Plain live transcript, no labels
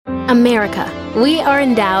America. We are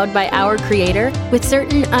endowed by our Creator with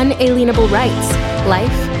certain unalienable rights: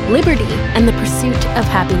 life, liberty, and the pursuit of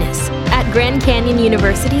happiness. At Grand Canyon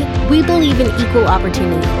University, we believe in equal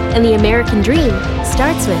opportunity, and the American dream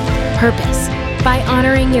starts with purpose. By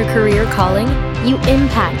honoring your career calling, you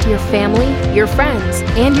impact your family, your friends,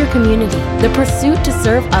 and your community. The pursuit to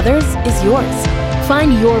serve others is yours.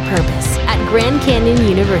 Find your purpose at Grand Canyon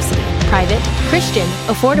University. Private, Christian,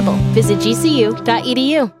 affordable. Visit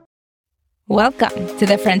gcu.edu. Welcome to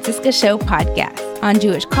the Francisca Show podcast on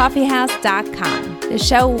JewishCoffeehouse.com, the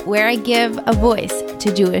show where I give a voice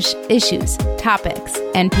to Jewish issues, topics,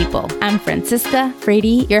 and people. I'm Francisca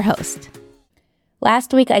Frady, your host.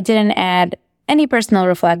 Last week, I didn't add any personal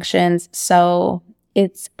reflections, so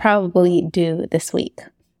it's probably due this week.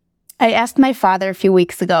 I asked my father a few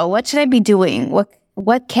weeks ago, what should I be doing?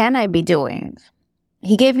 What can I be doing?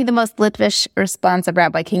 He gave me the most Litvish response a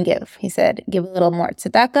rabbi can give. He said, give a little more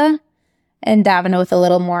tzedakah and daven with a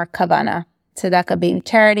little more kavana. Tzedakah being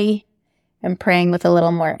charity and praying with a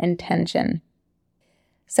little more intention.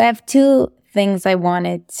 So I have two things I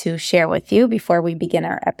wanted to share with you before we begin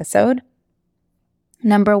our episode.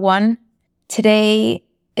 Number one, today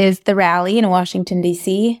is the rally in Washington,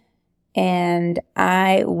 D.C., and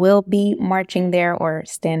I will be marching there or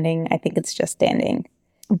standing. I think it's just standing.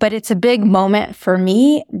 But it's a big moment for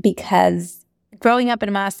me because growing up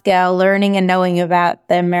in Moscow, learning and knowing about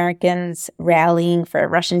the Americans rallying for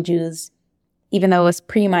Russian Jews, even though it was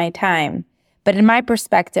pre my time. But in my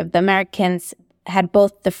perspective, the Americans had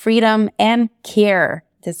both the freedom and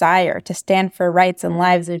desire to stand for rights and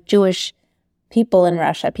lives of Jewish people in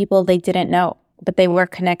Russia, people they didn't know, but they were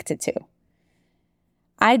connected to.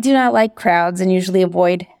 I do not like crowds and usually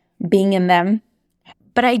avoid being in them,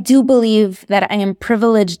 but I do believe that I am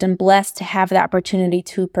privileged and blessed to have the opportunity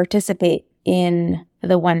to participate in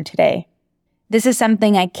the one today. This is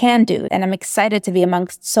something I can do, and I'm excited to be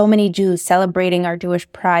amongst so many Jews celebrating our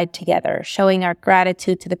Jewish pride together, showing our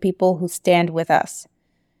gratitude to the people who stand with us.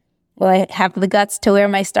 Will I have the guts to wear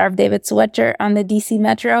my Star of David sweatshirt on the DC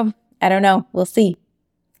Metro? I don't know. We'll see.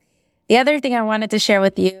 The other thing I wanted to share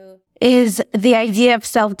with you is the idea of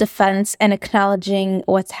self-defense and acknowledging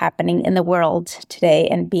what's happening in the world today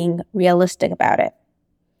and being realistic about it.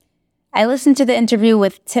 I listened to the interview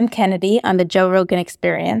with Tim Kennedy on the Joe Rogan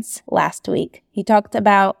Experience last week. He talked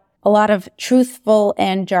about a lot of truthful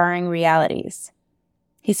and jarring realities.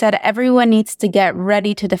 He said everyone needs to get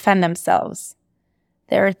ready to defend themselves.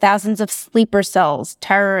 There are thousands of sleeper cells,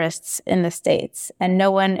 terrorists in the States, and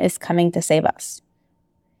no one is coming to save us.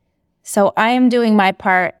 So I am doing my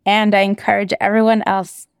part, and I encourage everyone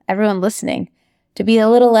listening, to be a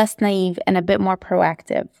little less naive and a bit more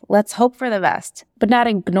proactive. Let's hope for the best, but not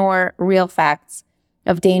ignore real facts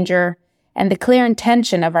of danger and the clear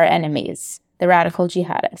intention of our enemies, the radical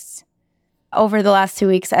jihadists. Over the last 2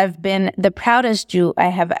 weeks, I've been the proudest Jew I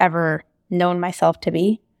have ever known myself to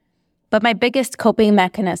be, but my biggest coping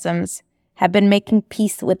mechanisms have been making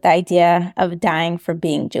peace with the idea of dying for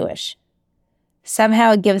being Jewish.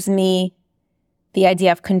 Somehow it gives me the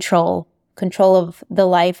idea of control of the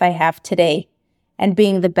life I have today, and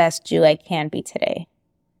being the best Jew I can be today.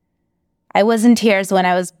 I was in tears when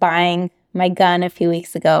I was buying my gun a few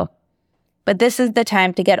weeks ago, but this is the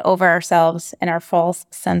time to get over ourselves and our false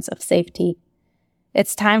sense of safety.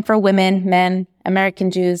 It's time for women, men,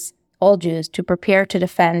 American Jews, all Jews to prepare to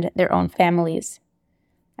defend their own families.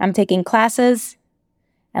 I'm taking classes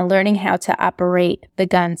and learning how to operate the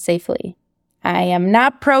gun safely. I am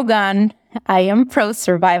not pro-gun, I am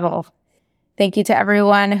pro-survival. Thank you to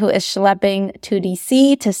everyone who is schlepping to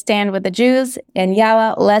DC to stand with the Jews. And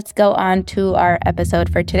yalla, let's go on to our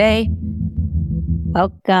episode for today.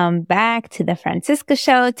 Welcome back to the Francisca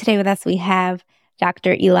Show. Today with us we have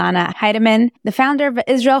Dr. Ilana Heidemann, the founder of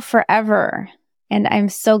Israel Forever. And I'm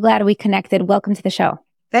so glad we connected. Welcome to the show.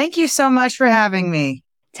 Thank you so much for having me.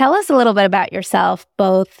 Tell us a little bit about yourself,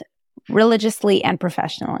 both religiously and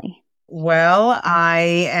professionally. Well,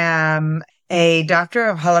 I am a doctor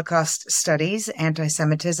of Holocaust studies,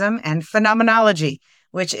 anti-Semitism, and phenomenology,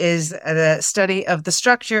 which is the study of the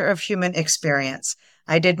structure of human experience.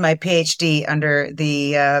 I did my PhD under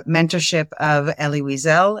the mentorship of Elie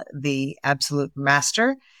Wiesel, the absolute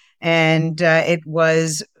master, and it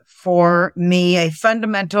was for me a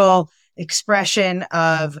fundamental expression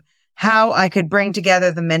of how I could bring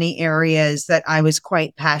together the many areas that I was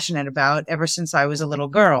quite passionate about ever since I was a little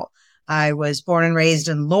girl. I was born and raised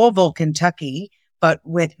in Louisville, Kentucky, but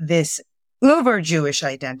with this uber Jewish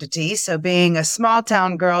identity. So being a small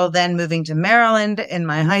town girl, then moving to Maryland in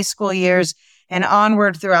my high school years, and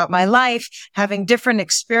onward throughout my life, having different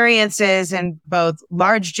experiences in both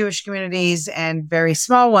large Jewish communities and very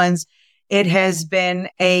small ones, it has been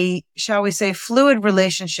a, shall we say, fluid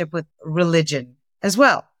relationship with religion as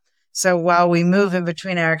well. So while we move in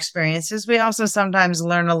between our experiences, we also sometimes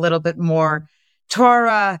learn a little bit more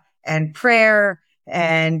Torah and prayer,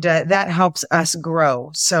 and that helps us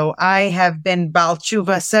grow. So I have been Baal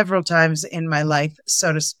Tshuva several times in my life,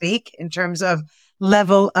 so to speak, in terms of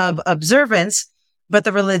level of observance, but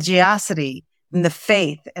the religiosity and the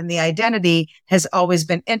faith and the identity has always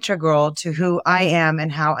been integral to who I am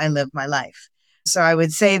and how I live my life. So I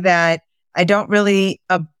would say that I don't really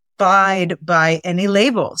abide by any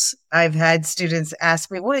labels. I've had students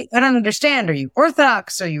ask me, wait, I don't understand. Are you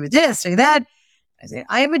Orthodox? Are you this? Are you that? I say,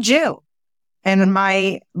 I am a Jew. And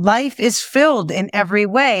my life is filled in every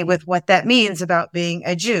way with what that means about being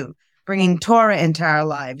a Jew, bringing Torah into our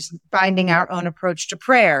lives, finding our own approach to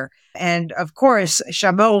prayer. And of course,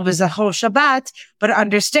 Shabbat is a whole Shabbat, but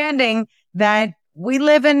understanding that we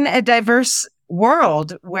live in a diverse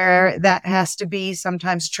world where that has to be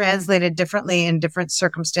sometimes translated differently in different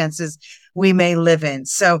circumstances we may live in.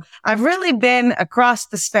 So I've really been across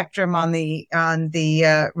the spectrum on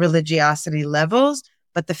the religiosity levels,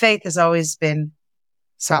 but the faith has always been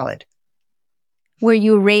solid. Were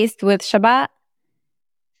you raised with Shabbat?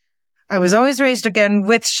 I was always raised again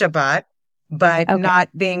with Shabbat, but not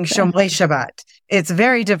being Shomrei Shabbat. It's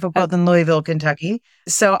very difficult in Louisville, Kentucky.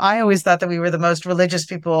 So I always thought that we were the most religious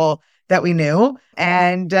people that we knew.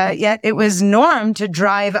 And yet it was norm to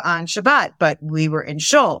drive on Shabbat, but we were in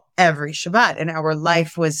shul every Shabbat, and our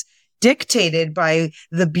life was dictated by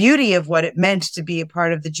the beauty of what it meant to be a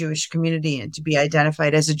part of the Jewish community and to be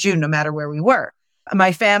identified as a Jew, no matter where we were.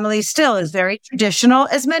 My family still is very traditional,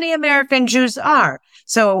 as many American Jews are.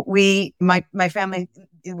 So my family,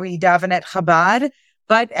 we daven at Chabad,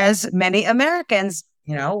 but as many Americans,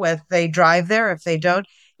 if they drive there, if they don't,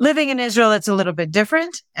 living in Israel, it's a little bit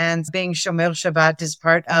different. And being Shomer Shabbat is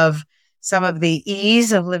part of some of the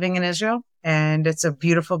ease of living in Israel. And it's a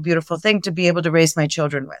beautiful, beautiful thing to be able to raise my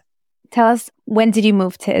children with. Tell us, when did you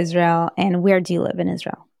move to Israel and where do you live in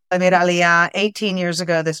Israel? I made Aliyah 18 years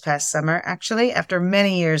ago this past summer, actually, after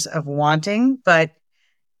many years of wanting. But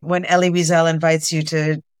when Elie Wiesel invites you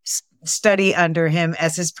to study under him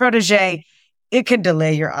as his protege, it can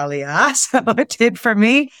delay your Aliyah. So it did for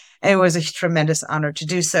me. It was a tremendous honor to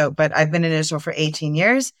do so. But I've been in Israel for 18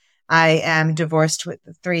 years. I am divorced with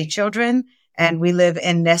 3 children, and we live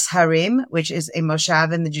in Nes Harim, which is a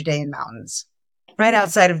moshav in the Judean mountains, right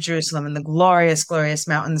outside of Jerusalem, in the glorious, glorious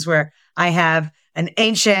mountains, where I have an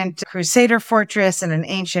ancient Crusader fortress and an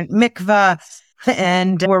ancient mikveh.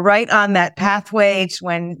 And we're right on that pathway to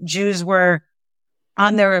when Jews were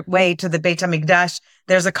on their way to the Beit HaMikdash.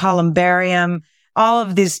 There's a columbarium, all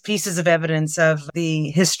of these pieces of evidence of the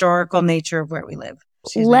historical nature of where we live.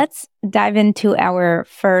 Let's dive into our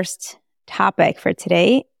first topic for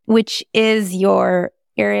today, which is your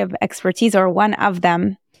area of expertise, or one of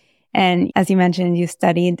them. And as you mentioned, you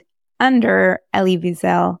studied under Elie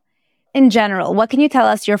Wiesel. In general, what can you tell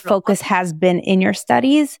us your focus has been in your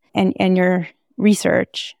studies and your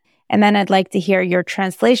research? And then I'd like to hear your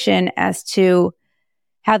translation as to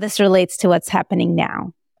how this relates to what's happening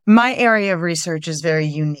now. My area of research is very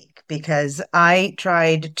unique because I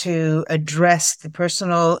tried to address the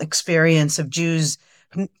personal experience of Jews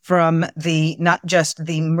from not just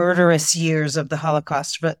the murderous years of the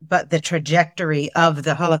Holocaust, but the trajectory of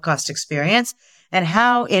the Holocaust experience and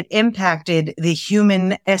how it impacted the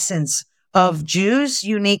human essence of Jews,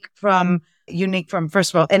 unique from,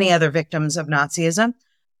 first of all, any other victims of Nazism,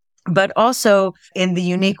 but also in the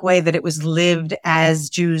unique way that it was lived as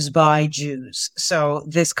Jews by Jews. So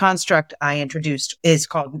this construct I introduced is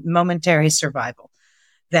called momentary survival.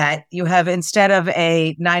 That you have, instead of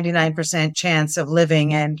a 99% chance of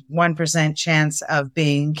living and 1% chance of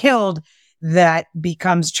being killed, that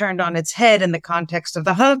becomes turned on its head in the context of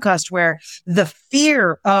the Holocaust, where the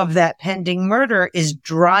fear of that pending murder is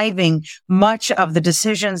driving much of the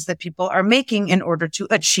decisions that people are making in order to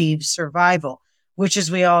achieve survival, which, as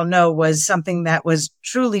we all know, was something that was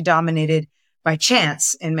truly dominated by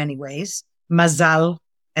chance in many ways, mazal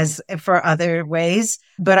as for other ways.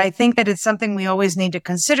 But I think that it's something we always need to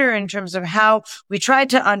consider in terms of how we tried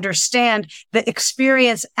to understand the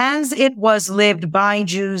experience as it was lived by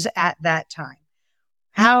Jews at that time.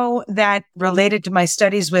 How that related to my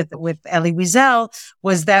studies with Elie Wiesel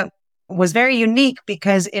was very unique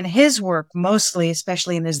because in his work, mostly,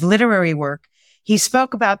 especially in his literary work, he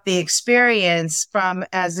spoke about the experience from,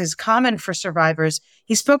 as is common for survivors,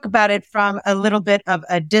 he spoke about it from a little bit of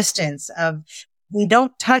a distance of, we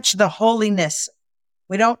don't touch the holiness.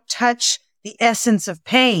 We don't touch the essence of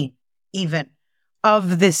pain, even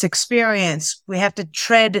of this experience. We have to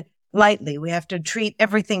tread lightly. We have to treat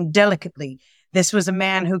everything delicately. This was a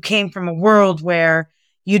man who came from a world where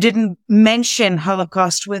you didn't mention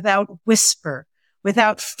Holocaust without whisper,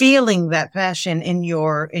 without feeling that passion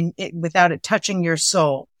without it touching your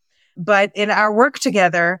soul. But in our work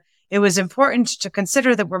together, it was important to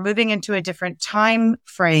consider that we're moving into a different time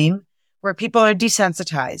frame where people are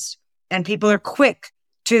desensitized and people are quick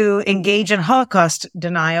to engage in Holocaust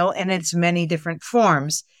denial in its many different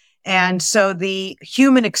forms. And so the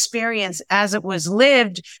human experience as it was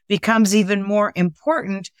lived becomes even more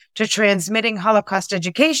important to transmitting Holocaust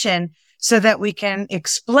education so that we can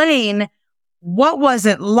explain what was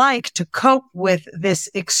it like to cope with this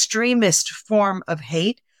extremist form of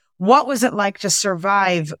hate? What was it like to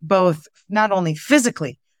survive both not only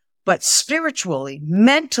physically, but spiritually,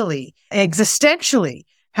 mentally, existentially?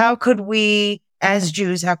 How could we as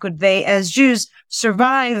Jews, how could they as Jews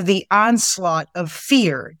survive the onslaught of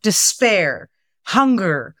fear, despair,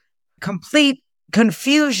 hunger, complete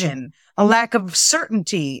confusion, a lack of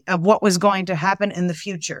certainty of what was going to happen in the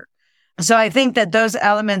future? So I think that those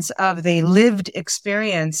elements of the lived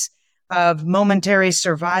experience of momentary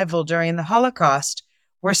survival during the Holocaust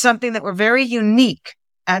were something that were very unique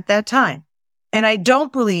at that time. And I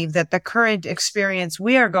don't believe that the current experience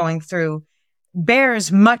we are going through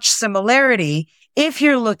bears much similarity if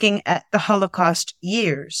you're looking at the Holocaust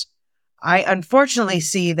years. I unfortunately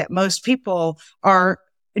see that most people are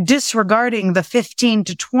disregarding the 15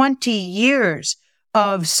 to 20 years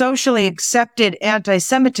of socially accepted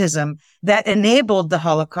anti-Semitism that enabled the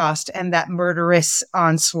Holocaust and that murderous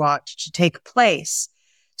onslaught to take place.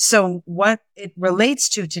 So what it relates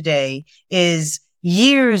to today is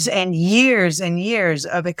years and years and years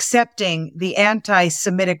of accepting the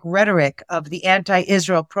anti-Semitic rhetoric of the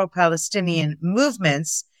anti-Israel, pro-Palestinian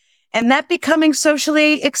movements, and that becoming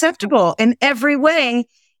socially acceptable in every way,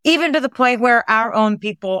 even to the point where our own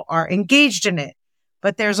people are engaged in it.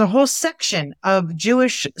 But there's a whole section of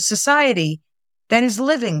Jewish society that is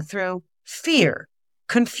living through fear,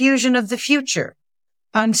 confusion of the future,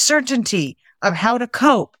 uncertainty of how to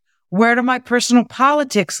cope. Where do my personal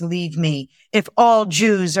politics leave me if all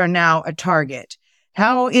Jews are now a target?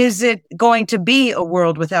 How is it going to be a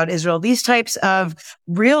world without Israel? These types of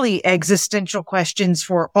really existential questions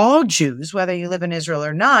for all Jews, whether you live in Israel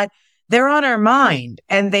or not, they're on our mind,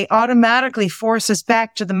 and they automatically force us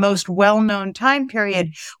back to the most well-known time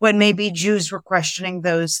period when maybe Jews were questioning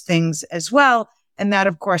those things as well. And that,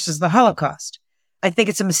 of course, is the Holocaust. I think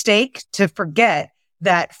it's a mistake to forget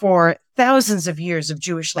that for thousands of years of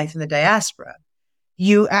Jewish life in the diaspora,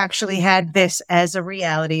 you actually had this as a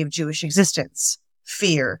reality of Jewish existence: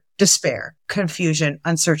 fear, despair, confusion,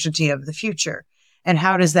 uncertainty of the future. And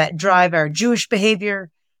how does that drive our Jewish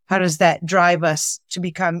behavior? How does that drive us to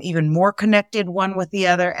become even more connected one with the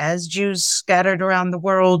other as Jews scattered around the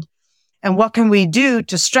world? And what can we do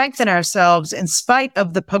to strengthen ourselves in spite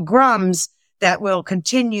of the pogroms that will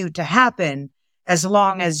continue to happen as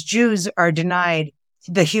long as Jews are denied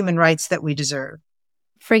the human rights that we deserve?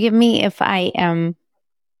 Forgive me if I am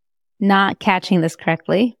not catching this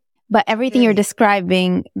correctly, but everything you're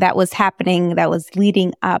describing that was happening, that was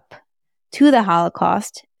leading up to the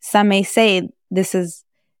Holocaust, some may say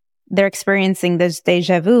they're experiencing this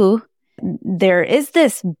deja vu. There is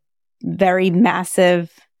this very massive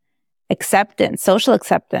acceptance, social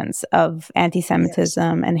acceptance of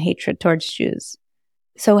anti-Semitism and hatred towards Jews.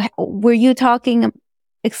 So were you talking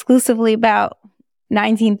exclusively about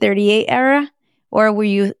 1938 era, or were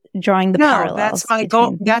you drawing the parallels? No, that's my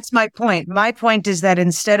goal. That's my point. My point is that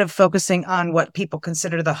instead of focusing on what people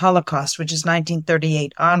consider the Holocaust, which is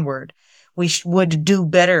 1938 onward, we would do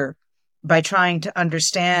better by trying to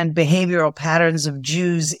understand behavioral patterns of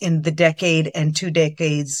Jews in the decade and 2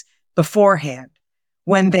 decades beforehand,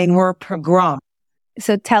 when they were pogromed.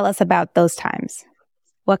 So tell us about those times.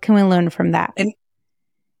 What can we learn from that? And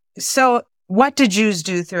so what did Jews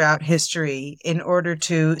do throughout history in order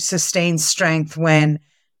to sustain strength when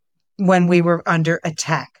we were under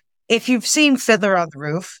attack? If you've seen Fiddler on the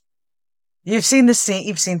Roof, you've seen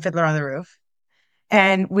Fiddler on the Roof,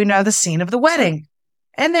 and we know the scene of the wedding.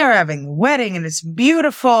 And they're having a wedding and it's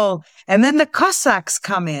beautiful. And then the Cossacks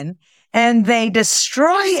come in and they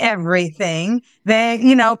destroy everything.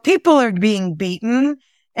 People are being beaten,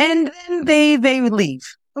 and then they leave.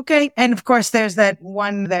 Okay. And of course, there's that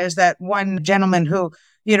one gentleman who,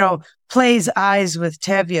 plays eyes with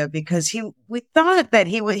Tevye because he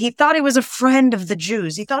thought he was a friend of the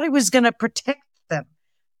Jews. He thought he was going to protect them,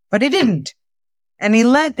 but he didn't. And he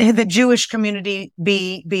let the Jewish community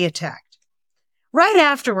be attacked. Right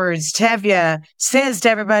afterwards, Tevye says to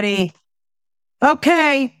everybody,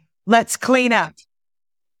 okay, let's clean up.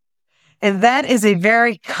 And that is a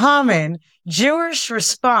very common Jewish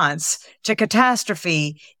response to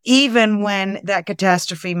catastrophe, even when that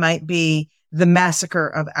catastrophe might be the massacre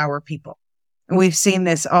of our people. And we've seen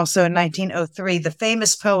this also in 1903, the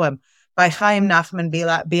famous poem by Chaim Nachman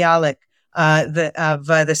Bialik,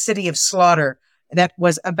 the City of Slaughter, that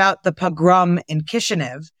was about the pogrom in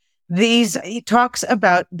Kishinev. He talks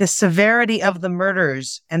about the severity of the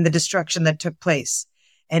murders and the destruction that took place.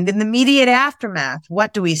 And in the immediate aftermath,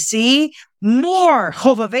 what do we see? More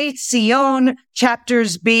Chovavei Tzion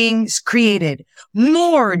chapters being created,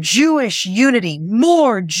 more Jewish unity,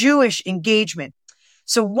 more Jewish engagement.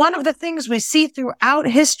 So one of the things we see throughout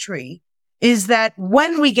history is that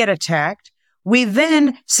when we get attacked, we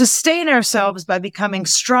then sustain ourselves by becoming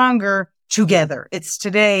stronger together. It's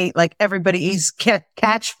today like everybody's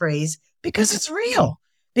catchphrase because it's real.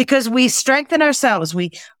 Because we strengthen ourselves.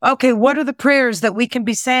 What are the prayers that we can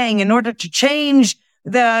be saying in order to change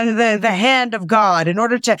the hand of God, in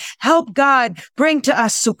order to help God bring to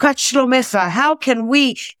us Sukkot Shlomecha? How can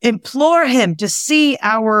we implore him to see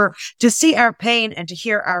our pain and to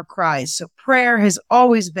hear our cries? So prayer has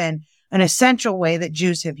always been an essential way that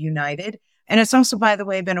Jews have united. And it's also, by the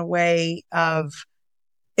way, been a way of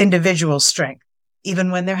individual strength, even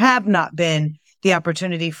when there have not been the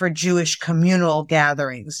opportunity for Jewish communal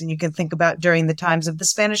gatherings. And you can think about during the times of the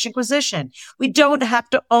Spanish Inquisition. We don't have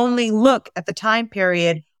to only look at the time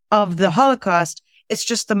period of the Holocaust. It's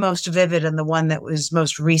just the most vivid and the one that was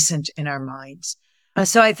most recent in our minds.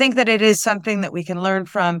 So I think that it is something that we can learn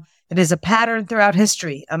from. It is a pattern throughout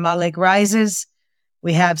history. Amalek rises.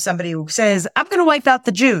 We have somebody who says, I'm going to wipe out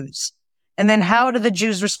the Jews. And then how do the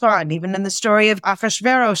Jews respond? Even in the story of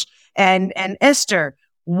Achashverosh and Esther,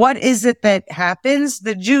 what is it that happens?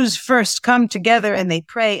 The Jews first come together and they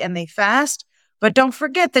pray and they fast. But don't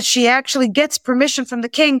forget that she actually gets permission from the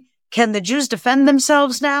king. Can the Jews defend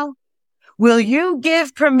themselves now? Will you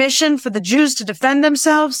give permission for the Jews to defend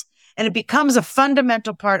themselves? And it becomes a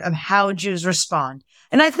fundamental part of how Jews respond.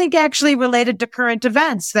 And I think actually related to current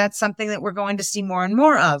events, that's something that we're going to see more and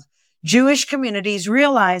more of. Jewish communities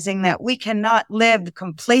realizing that we cannot live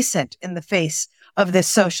complacent in the face of this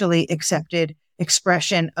socially accepted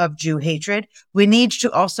expression of Jew hatred. We need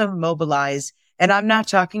to also mobilize. And I'm not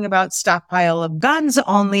talking about stockpile of guns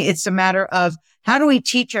only. It's a matter of how do we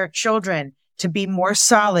teach our children to be more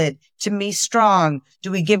solid, to be strong? Do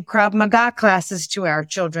we give Krav Maga classes to our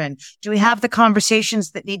children? Do we have the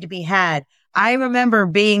conversations that need to be had? I remember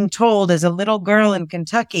being told as a little girl in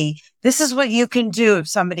Kentucky, this is what you can do if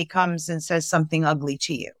somebody comes and says something ugly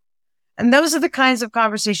to you. And those are the kinds of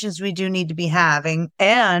conversations we do need to be having.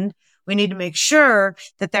 And we need to make sure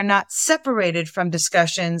that they're not separated from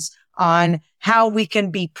discussions on how we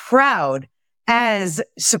can be proud as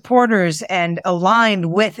supporters and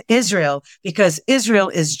aligned with Israel, because Israel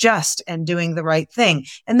is just and doing the right thing.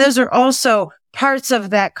 And those are also parts of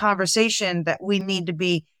that conversation that we need to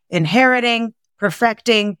be inheriting,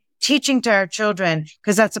 perfecting, teaching to our children,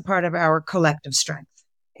 because that's a part of our collective strength.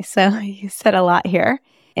 So you said a lot here.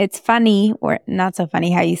 It's funny, or not so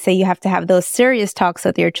funny, how you say you have to have those serious talks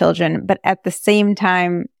with your children, but at the same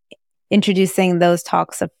time, introducing those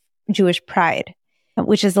talks of Jewish pride,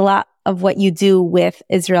 which is a lot of what you do with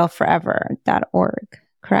IsraelForever.org,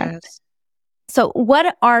 correct? Yes. So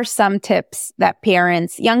what are some tips that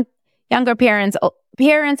parents, younger parents,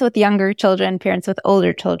 parents with younger children, parents with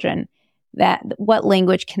older children, what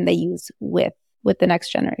language can they use with the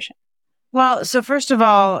next generation? Well, so first of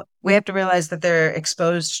all, we have to realize that they're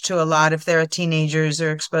exposed to a lot. If they're teenagers,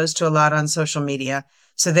 they're exposed to a lot on social media.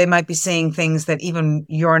 So they might be seeing things that even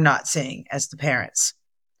you're not seeing as the parents.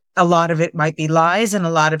 A lot of it might be lies and a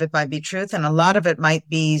lot of it might be truth. And a lot of it might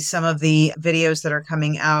be some of the videos that are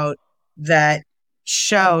coming out that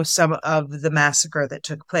show some of the massacre that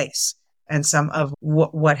took place and some of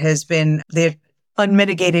what has been the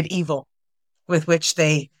unmitigated evil with which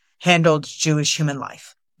they handled Jewish human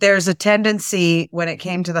life. There's a tendency when it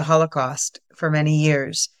came to the Holocaust for many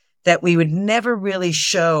years that we would never really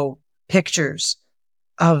show pictures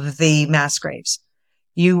of the mass graves.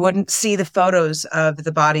 You wouldn't see the photos of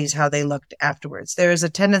the bodies, how they looked afterwards. There is a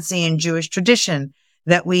tendency in Jewish tradition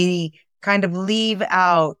that we kind of leave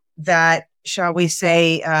out that, shall we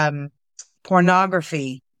say,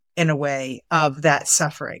 pornography in a way of that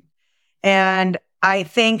suffering. And I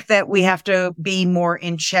think that we have to be more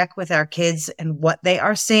in check with our kids and what they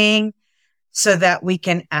are seeing so that we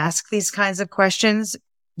can ask these kinds of questions.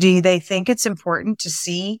 Do they think it's important to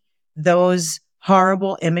see those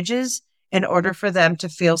horrible images in order for them to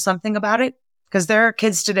feel something about it? Because there are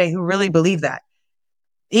kids today who really believe that.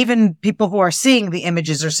 Even people who are seeing the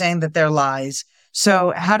images are saying that they're lies.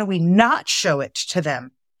 So how do we not show it to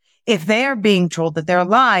them? If they are being told that they're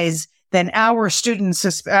lies, then our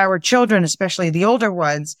students, our children, especially the older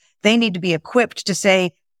ones, they need to be equipped to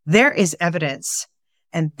say, there is evidence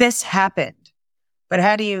and this happened. But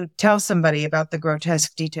how do you tell somebody about the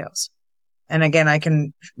grotesque details? And again, I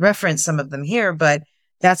can reference some of them here, but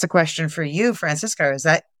that's a question for you, Francisca. Is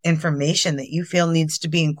that information that you feel needs to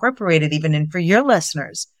be incorporated even in for your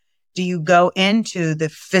listeners? Do you go into the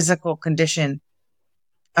physical condition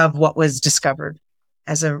of what was discovered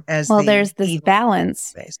there's this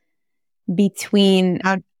balance between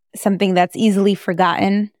something that's easily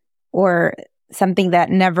forgotten or something that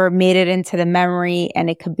never made it into the memory and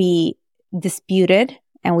it could be disputed.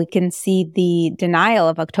 And we can see the denial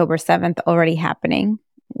of October 7th already happening.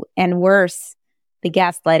 And worse, the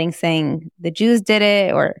gaslighting saying the Jews did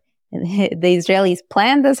it or the Israelis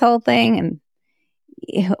planned this whole thing and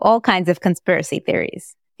all kinds of conspiracy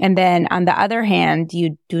theories. And then on the other hand,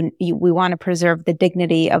 we want to preserve the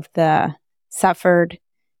dignity of the suffered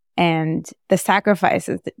and the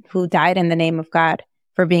sacrifices who died in the name of God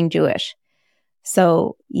for being Jewish.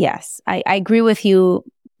 So yes, I agree with you.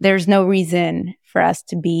 There's no reason for us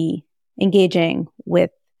to be engaging with,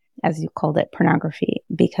 as you called it, pornography,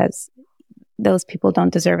 because those people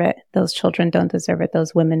don't deserve it. Those children don't deserve it.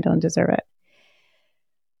 Those women don't deserve it.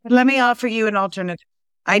 Let me offer you an alternative.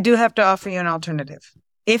 I do have to offer you an alternative.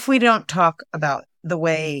 If we don't talk about the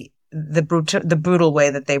brutal way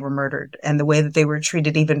that they were murdered and the way that they were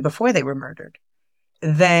treated even before they were murdered,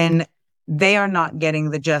 then they are not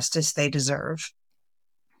getting the justice they deserve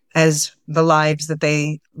as the lives that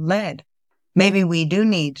they led. Maybe we do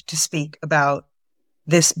need to speak about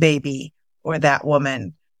this baby or that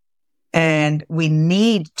woman, and we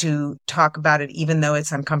need to talk about it even though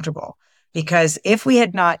it's uncomfortable. Because if we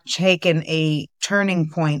had not taken a turning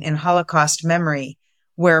point in Holocaust memory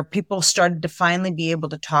where people started to finally be able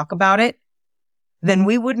to talk about it, then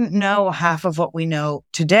we wouldn't know half of what we know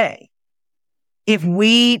today. If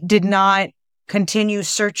we did not continue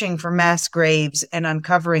searching for mass graves and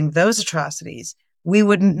uncovering those atrocities, we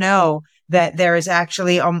wouldn't know that there is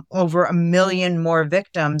actually over 1 million more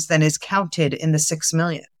victims than is counted in the 6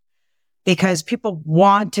 million. Because people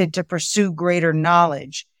wanted to pursue greater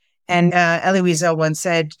knowledge. And Elie Wiesel once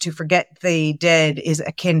said, to forget the dead is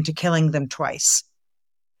akin to killing them twice.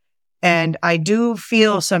 And I do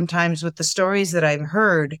feel sometimes with the stories that I've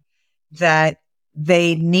heard that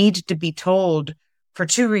they need to be told for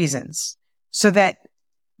two reasons. So that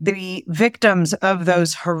the victims of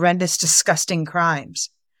those horrendous, disgusting crimes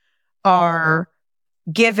are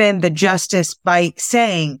given the justice by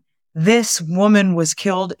saying, this woman was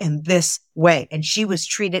killed in this way, and she was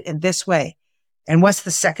treated in this way. And what's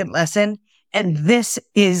the second lesson? And this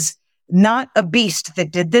is not a beast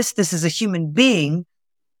that did this. This is a human being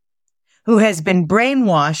who has been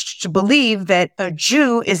brainwashed to believe that a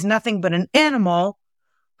Jew is nothing but an animal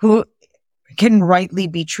who can rightly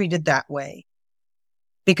be treated that way.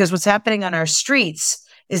 Because what's happening on our streets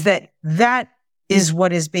is that is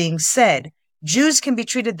what is being said. Jews can be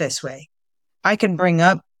treated this way. I can bring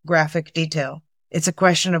up graphic detail. It's a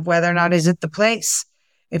question of whether or not is it the place.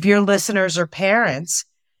 If your listeners are parents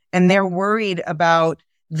and they're worried about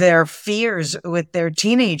their fears with their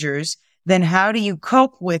teenagers, then how do you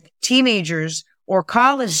cope with teenagers or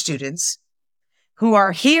college students who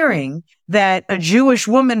are hearing that a Jewish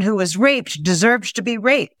woman who was raped deserved to be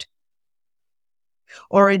raped?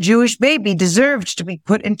 Or a Jewish baby deserved to be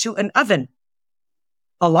put into an oven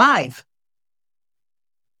alive?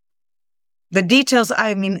 The details,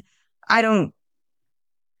 the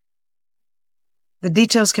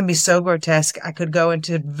details can be so grotesque. I could go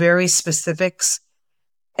into very specifics.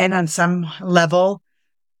 And on some level,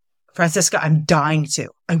 Francisca, I'm dying to.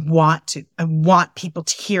 I want people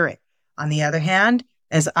to hear it. On the other hand,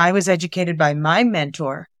 as I was educated by my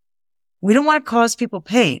mentor, we don't want to cause people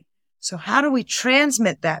pain. So how do we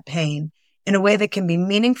transmit that pain in a way that can be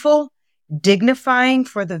meaningful, dignifying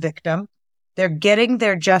for the victim? They're getting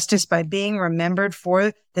their justice by being remembered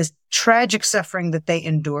for this tragic suffering that they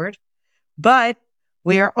endured. But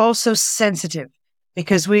we are also sensitive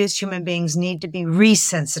because we as human beings need to be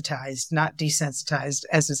resensitized, not desensitized,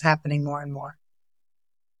 as is happening more and more.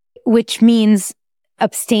 Which means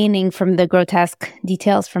abstaining from the grotesque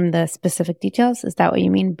details, from the specific details? Is that what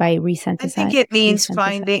you mean by resensitized? I think it means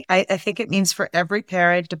I think it means for every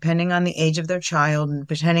parent, depending on the age of their child and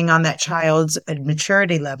depending on that child's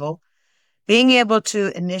maturity level, being able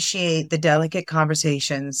to initiate the delicate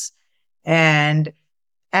conversations and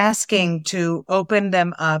asking to open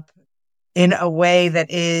them up in a way that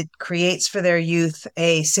it creates for their youth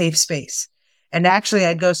a safe space. And actually,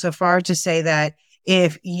 I'd go so far to say that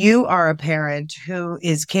if you are a parent who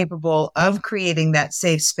is capable of creating that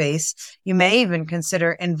safe space, you may even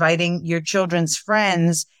consider inviting your children's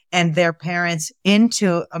friends and their parents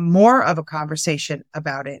into more of a conversation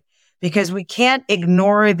about it, because we can't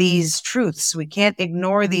ignore these truths. We can't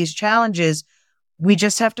ignore these challenges. We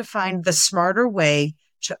just have to find the smarter way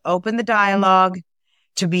to open the dialogue,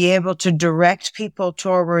 to be able to direct people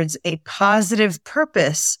towards a positive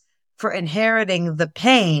purpose for inheriting the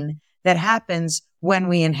pain that happens when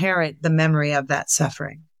we inherit the memory of that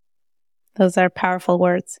suffering. Those are powerful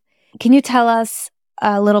words. Can you tell us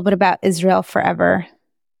a little bit about Israel Forever?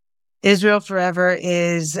 Israel Forever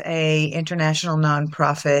is an international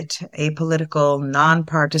nonprofit, apolitical,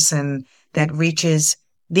 nonpartisan that reaches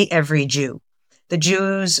the every Jew. The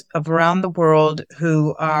Jews of around the world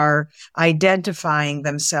who are identifying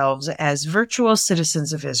themselves as virtual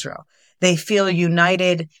citizens of Israel. They feel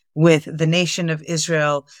united with the nation of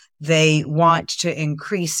Israel. They want to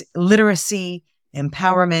increase literacy,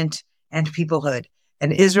 empowerment, and peoplehood.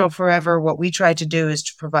 And Israel Forever, what we try to do is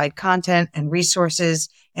to provide content and resources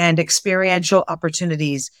and experiential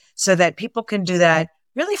opportunities so that people can do that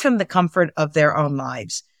really from the comfort of their own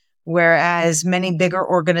lives. Whereas many bigger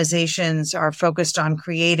organizations are focused on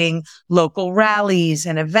creating local rallies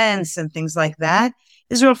and events and things like that,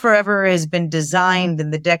 Israel Forever has been designed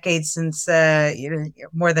in the decades since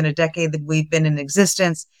more than a decade that we've been in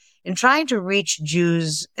existence in trying to reach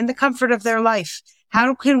Jews in the comfort of their life.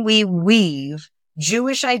 How can we weave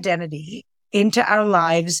Jewish identity into our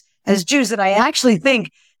lives as Jews? And I actually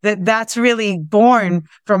think that that's really born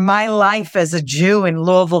from my life as a Jew in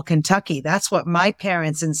Louisville, Kentucky. That's what my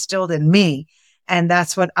parents instilled in me. And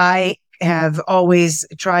that's what I have always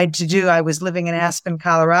tried to do. I was living in Aspen,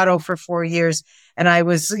 Colorado for 4 years, and I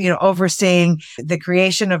was, overseeing the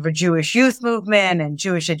creation of a Jewish youth movement and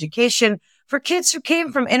Jewish education for kids who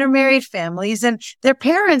came from intermarried families, and their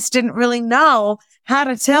parents didn't really know how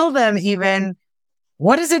to tell them even,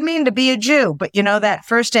 what does it mean to be a Jew? But that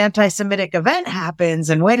first anti-Semitic event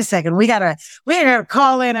happens, and wait a second, we gotta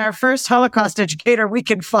call in our first Holocaust educator we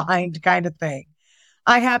can find, kind of thing.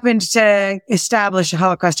 I happened to establish a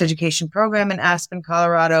Holocaust education program in Aspen,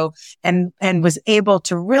 Colorado, and was able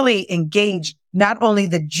to really engage not only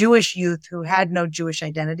the Jewish youth who had no Jewish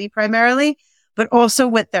identity primarily, but also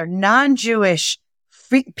with their non-Jewish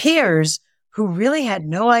peers who really had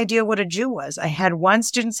no idea what a Jew was. I had one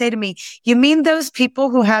student say to me, "You mean those people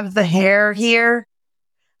who have the hair here?"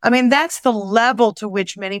 I mean, that's the level to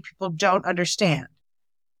which many people don't understand.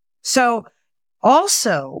 So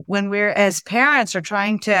also, when we're, as parents, are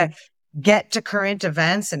trying to get to current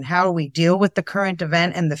events and how we deal with the current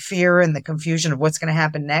event and the fear and the confusion of what's going to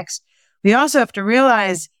happen next, we also have to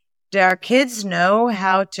realize, do our kids know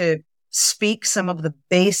how to speak some of the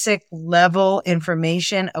basic level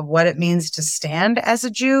information of what it means to stand as a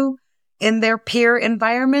Jew in their peer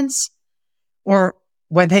environments? Or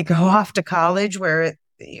when they go off to college,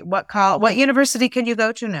 what university can you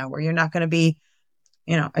go to now where you're not going to be,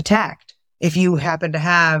 attacked if you happen to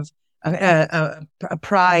have a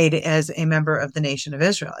pride as a member of the nation of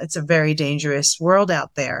Israel? It's a very dangerous world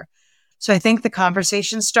out there. So I think the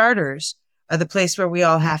conversation starters are the place where we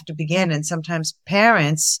all have to begin. And sometimes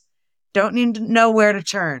parents don't need to know where to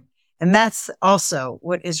turn. And that's also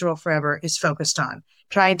what Israel Forever is focused on,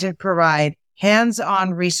 trying to provide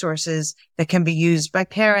hands-on resources that can be used by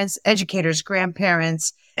parents, educators,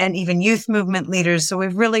 grandparents, and even youth movement leaders. So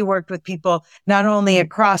we've really worked with people not only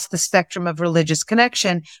across the spectrum of religious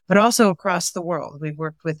connection, but also across the world. We've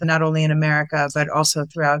worked with not only in America, but also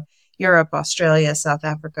throughout Europe, Australia, South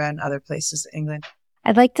Africa, and other places, England.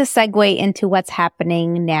 I'd like to segue into what's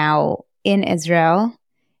happening now in Israel.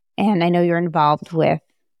 And I know you're involved with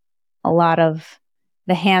a lot of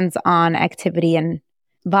the hands-on activity and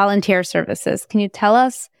volunteer services. Can you tell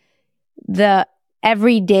us the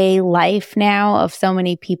everyday life now of so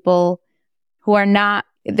many people who are not,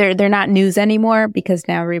 they're not news anymore, because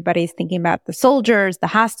now everybody's thinking about the soldiers, the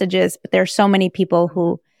hostages, but there are so many people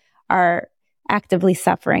who are actively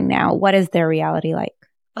suffering now. What is their reality like?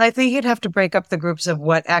 I think you'd have to break up the groups of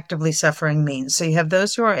what actively suffering means. So you have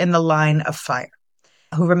those who are in the line of fire,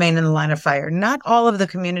 who remain in the line of fire. Not all of the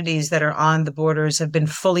communities that are on the borders have been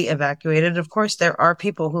fully evacuated. Of course, there are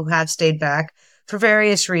people who have stayed back for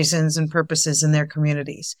various reasons and purposes in their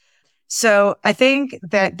communities. So I think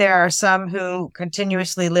that there are some who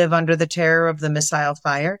continuously live under the terror of the missile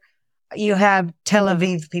fire. You have Tel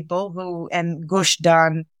Aviv people and Gush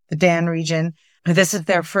Dan, the Dan region, this is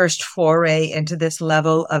their first foray into this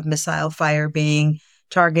level of missile fire being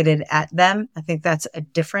targeted at them. I think that's a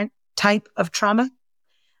different type of trauma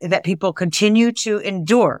that people continue to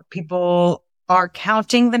endure. People are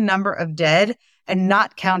counting the number of dead and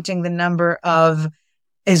not counting the number of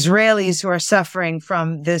Israelis who are suffering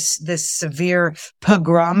from this severe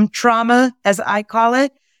pogrom trauma, as I call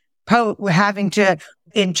it, having to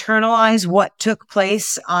internalize what took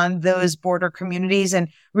place on those border communities. And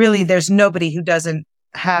really, there's nobody who doesn't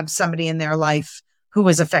have somebody in their life who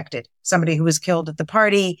was affected, somebody who was killed at the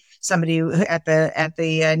party, somebody who, at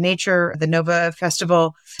the Nova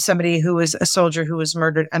Festival, somebody who was a soldier who was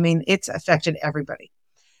murdered. I mean, it's affected everybody.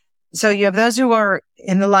 So you have those who are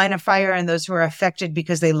in the line of fire and those who are affected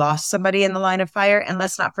because they lost somebody in the line of fire. And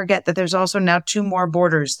let's not forget that there's also now 2 more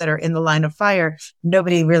borders that are in the line of fire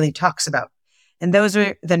nobody really talks about. And those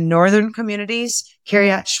are the northern communities.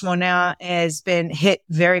 Kiryat Shmona has been hit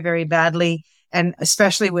very, very badly. And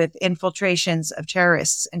especially with infiltrations of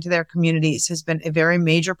terrorists into their communities has been a very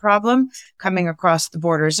major problem coming across the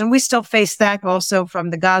borders. And we still face that also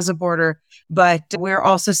from the Gaza border, but we're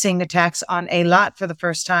also seeing attacks on Eilat for the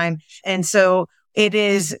first time. And so it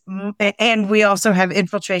is, and we also have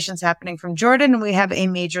infiltrations happening from Jordan, and we have a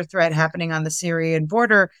major threat happening on the Syrian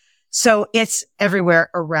border. So it's everywhere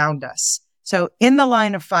around us. So in the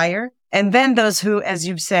line of fire, and then those who, as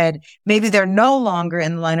you've said, maybe they're no longer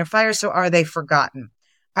in the line of fire. So are they forgotten?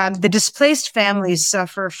 The displaced families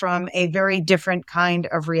suffer from a very different kind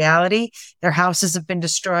of reality. Their houses have been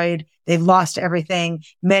destroyed. They've lost everything.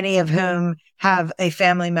 Many of whom have a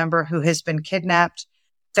family member who has been kidnapped.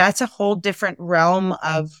 That's a whole different realm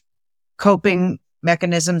of coping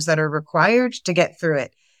mechanisms that are required to get through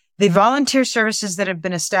it. The volunteer services that have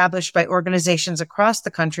been established by organizations across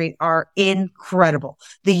the country are incredible.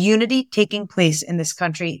 The unity taking place in this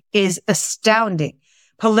country is astounding.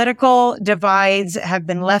 Political divides have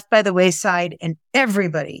been left by the wayside, and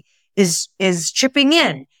everybody is chipping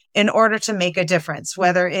in order to make a difference,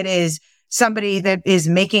 whether it is somebody that is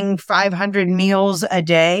making 500 meals a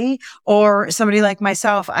day or somebody like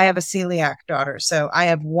myself. I have a celiac daughter. So I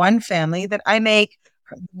have one family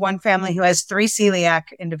who has 3 celiac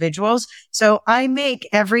individuals. So I make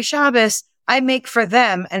every Shabbos, I make for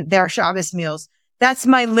them and their Shabbos meals. That's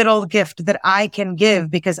my little gift that I can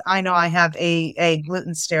give because I know I have a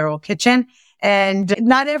gluten sterile kitchen, and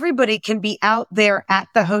not everybody can be out there at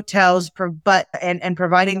the hotels, and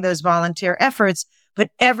providing those volunteer efforts,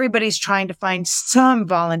 but everybody's trying to find some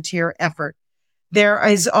volunteer effort. There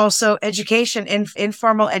is also education,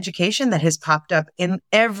 informal education that has popped up in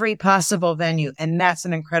every possible venue. And that's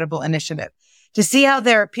an incredible initiative. To see how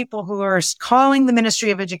there are people who are calling the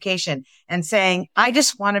Ministry of Education and saying, I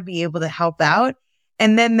just want to be able to help out.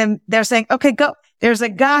 And then they're saying, okay, go. There's a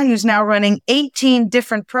guy who's now running 18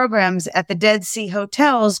 different programs at the Dead Sea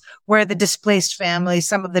hotels where the displaced families,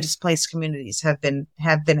 some of the displaced communities have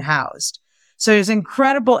been housed. So there's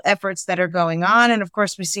incredible efforts that are going on. And of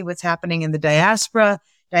course, we see what's happening in the diaspora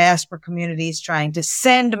communities trying to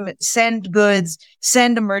send goods,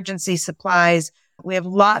 send emergency supplies. We have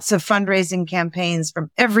lots of fundraising campaigns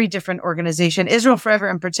from every different organization. Israel Forever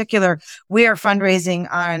in particular, we are fundraising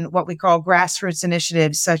on what we call grassroots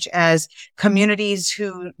initiatives, such as communities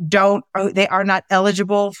who they are not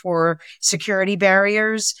eligible for security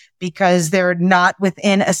barriers because they're not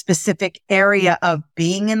within a specific area of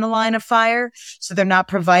being in the line of fire. So they're not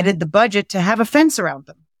provided the budget to have a fence around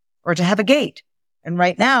them or to have a gate. And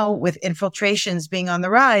right now, with infiltrations being on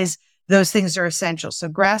the rise, those things are essential. So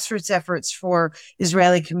grassroots efforts for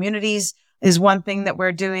Israeli communities is one thing that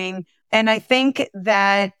we're doing. And I think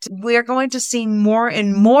that we're going to see more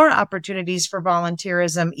and more opportunities for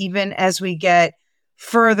volunteerism, even as we get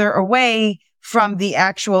further away from the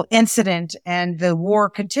actual incident and the war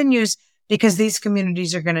continues, because these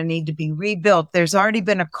communities are going to need to be rebuilt. There's already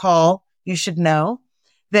been a call, you should know,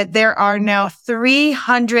 that there are now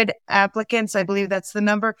 300 applicants, I believe that's the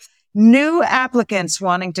number, new applicants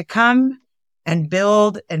wanting to come and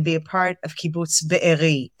build and be a part of Kibbutz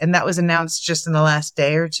Be'eri. And that was announced just in the last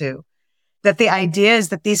day or two. That the idea is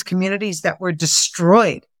that these communities that were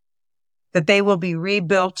destroyed, that they will be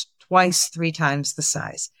rebuilt twice, 3 times the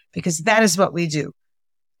size. Because that is what we do.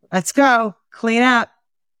 Let's go. Clean up.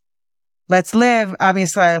 Let's live. Am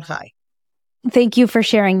Yisrael Chai. Thank you for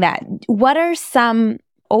sharing that. What are some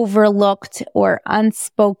overlooked or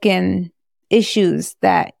unspoken issues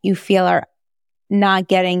that you feel are not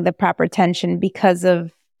getting the proper attention because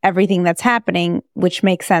of everything that's happening, which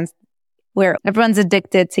makes sense, where everyone's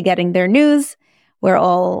addicted to getting their news. We're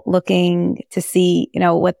all looking to see,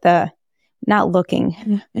 not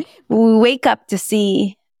looking. We wake up to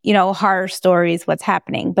see, horror stories, what's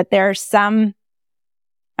happening. But there are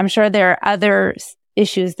I'm sure there are other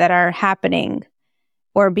issues that are happening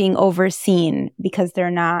or being overseen because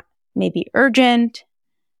they're not maybe urgent,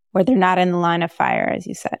 or they're not in the line of fire, as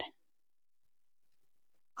you said.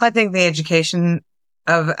 I think the education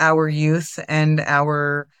of our youth and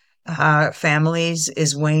our families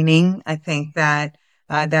is waning. I think that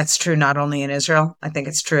that's true not only in Israel. I think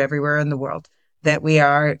it's true everywhere in the world that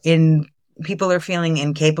people are feeling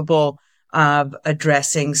incapable of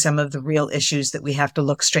addressing some of the real issues that we have to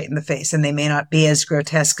look straight in the face. And they may not be as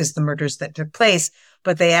grotesque as the murders that took place,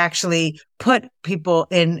 but they actually put people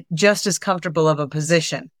in just as comfortable of a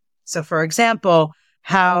position. So, for example,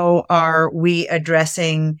 how are we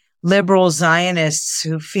addressing liberal Zionists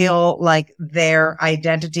who feel like their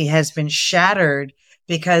identity has been shattered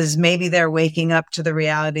because maybe they're waking up to the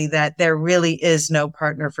reality that there really is no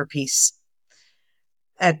partner for peace?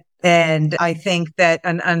 And I think that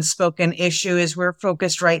an unspoken issue is we're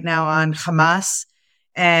focused right now on Hamas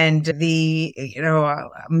and the,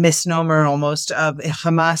 misnomer almost of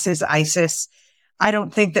Hamas is ISIS. I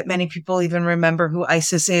don't think that many people even remember who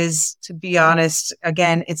ISIS is, to be honest.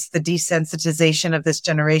 Again, it's the desensitization of this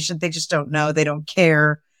generation. They just don't know. They don't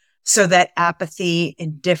care. So that apathy,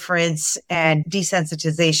 indifference, and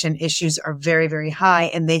desensitization issues are very, very high,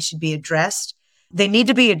 and they should be addressed. They need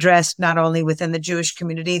to be addressed not only within the Jewish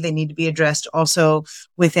community, they need to be addressed also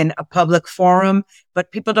within a public forum,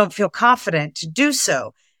 but people don't feel confident to do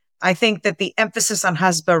so. I think that the emphasis on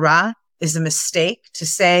Hasbara is a mistake. To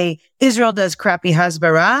say Israel does crappy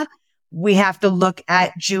Hasbara, we have to look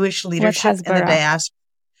at Jewish leadership in the diaspora.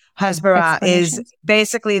 Hasbara is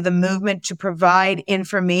basically the movement to provide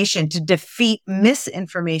information, to defeat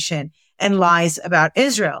misinformation and lies about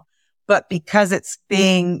Israel. But because it's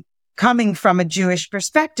coming from a Jewish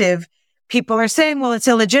perspective, people are saying, well, it's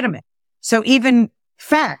illegitimate. So even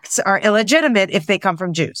facts are illegitimate if they come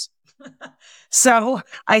from Jews. So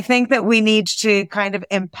I think that we need to kind of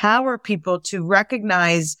empower people to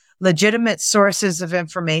recognize legitimate sources of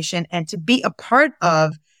information and to be a part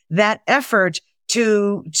of that effort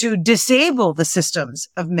to disable the systems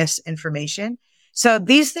of misinformation. So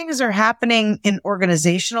these things are happening in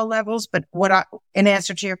organizational levels. But in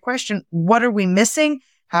answer to your question, what are we missing?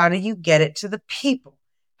 How do you get it to the people?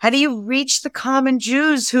 How do you reach the common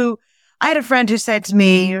Jews I had a friend who said to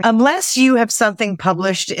me, unless you have something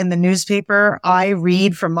published in the newspaper, I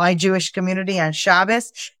read from my Jewish community on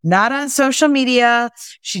Shabbos, not on social media.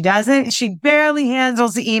 She barely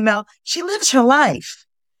handles the email. She lives her life.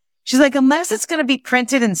 She's like, unless it's going to be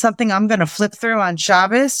printed in something I'm going to flip through on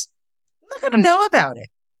Shabbos, I'm not going to know about it.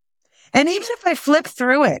 And even if I flip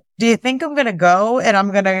through it, do you think I'm going to go and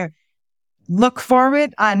I'm going to look for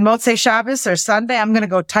it on Motzei Shabbos or Sunday? I'm going to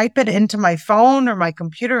go type it into my phone or my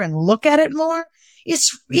computer and look at it more.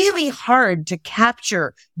 It's really hard to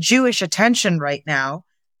capture Jewish attention right now.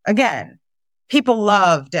 Again, people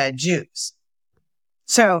love dead Jews.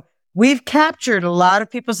 So we've captured a lot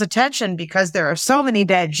of people's attention because there are so many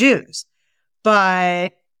dead Jews, but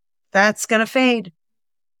that's going to fade.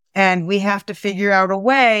 And we have to figure out a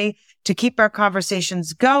way to keep our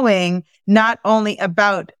conversations going, not only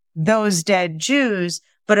about those dead Jews,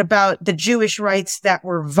 but about the Jewish rights that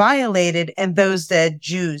were violated, and those dead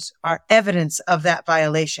Jews are evidence of that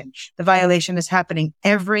violation. The violation is happening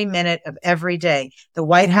every minute of every day. The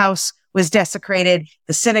White House was desecrated,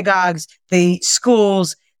 the synagogues, the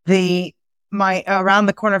schools, around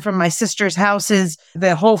the corner from my sister's houses,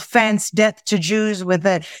 the whole fence, death to Jews with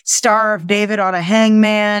the Star of David on a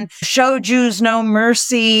hangman, show Jews no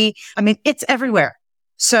mercy. I mean, it's everywhere.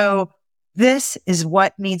 So this is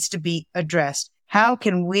what needs to be addressed. How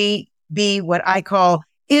can we be what I call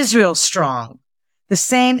Israel strong? The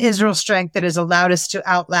same Israel strength that has allowed us to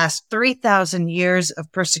outlast 3,000 years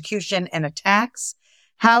of persecution and attacks.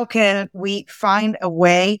 How can we find a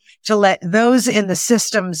way to let those in the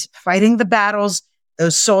systems fighting the battles,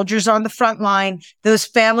 those soldiers on the front line, those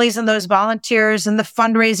families and those volunteers and the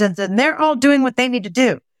fundraisers, and they're all doing what they need to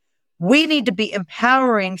do. We need to be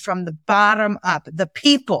empowering from the bottom up. The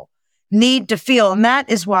people need to feel. And that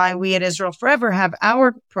is why we at Israel Forever have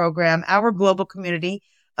our program, our global community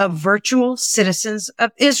of virtual citizens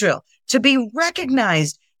of Israel, to be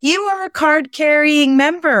recognized. You are a card-carrying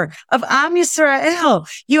member of Am Yisrael.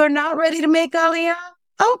 You are not ready to make Aliyah?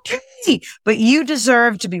 Okay. But you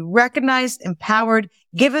deserve to be recognized, empowered,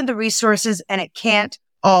 given the resources, and it can't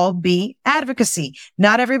all be advocacy.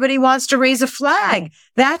 Not everybody wants to raise a flag.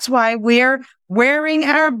 That's why we're wearing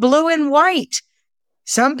our blue and white.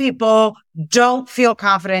 Some people don't feel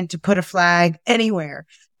confident to put a flag anywhere,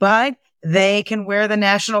 but they can wear the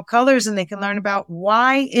national colors and they can learn about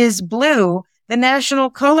why is blue the national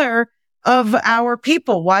color of our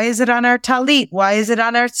people. Why is it on our talit? Why is it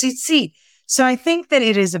on our tzitzit? So I think that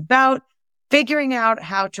it is about figuring out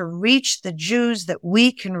how to reach the Jews that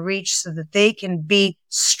we can reach so that they can be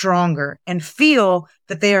stronger and feel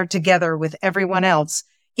that they are together with everyone else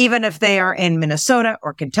even if they are in Minnesota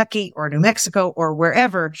or Kentucky or New Mexico or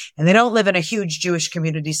wherever, and they don't live in a huge Jewish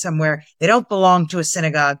community somewhere. They don't belong to a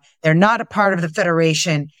synagogue. They're not a part of the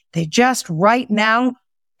Federation. They just right now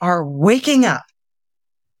are waking up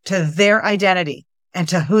to their identity and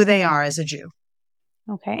to who they are as a Jew.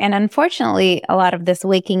 Okay. And unfortunately, a lot of this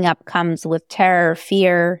waking up comes with terror,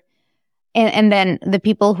 fear, and then the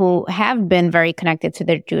people who have been very connected to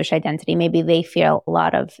their Jewish identity, maybe they feel a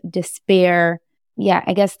lot of despair. Yeah,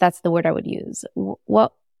 I guess that's the word I would use.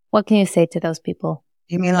 What can you say to those people?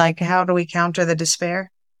 You mean like, how do we counter the despair?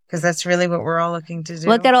 Because that's really what we're all looking to do.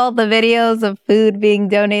 Look at all the videos of food being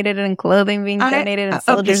donated and clothing being donated and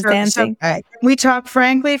soldiers dancing. We talk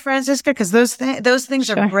frankly, Francisca, because those things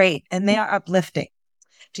are great and they are uplifting.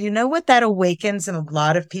 Do you know what that awakens in a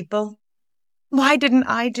lot of people? Why didn't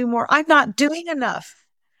I do more? I'm not doing enough.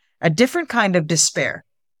 A different kind of despair.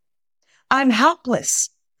 I'm helpless.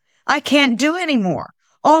 I can't do anymore.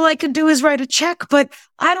 All I can do is write a check, but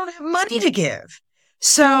I don't have money to give.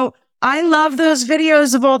 So I love those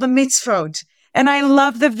videos of all the mitzvot, and I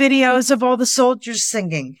love the videos of all the soldiers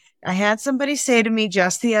singing. I had somebody say to me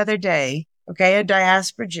just the other day, okay, a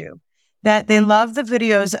diaspora Jew, that they love the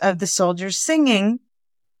videos of the soldiers singing,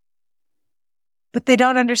 but they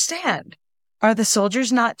don't understand. Are the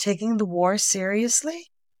soldiers not taking the war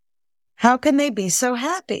seriously? How can they be so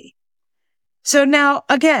happy? So now,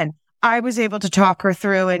 again, I was able to talk her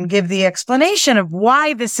through and give the explanation of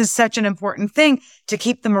why this is such an important thing to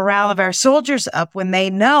keep the morale of our soldiers up when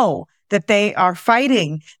they know that they are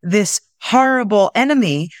fighting this horrible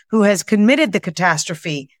enemy who has committed the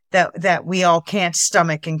catastrophe that we all can't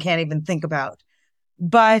stomach and can't even think about.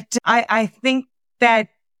 But I think that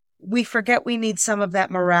we forget we need some of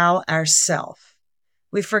that morale ourselves.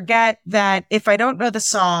 We forget that if I don't know the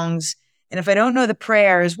songs and if I don't know the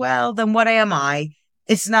prayers, well, then what am I?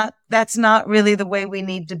 That's not really the way we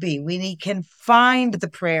need to be. We can find the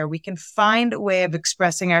prayer. We can find a way of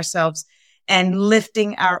expressing ourselves and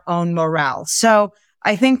lifting our own morale. So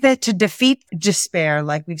I think that to defeat despair,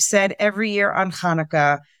 like we've said every year on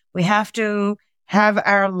Hanukkah, we have to have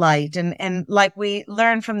our light. And like we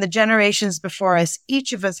learned from the generations before us,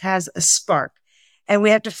 each of us has a spark. And we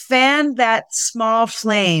have to fan that small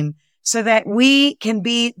flame so that we can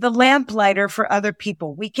be the lamplighter for other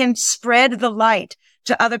people. We can spread the light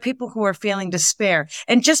to other people who are feeling despair.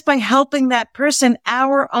 And just by helping that person,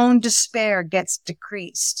 our own despair gets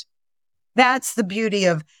decreased. That's the beauty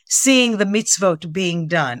of seeing the mitzvot being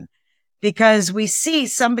done, because we see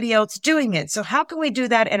somebody else doing it. So how can we do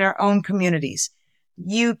that in our own communities?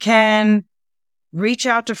 You can reach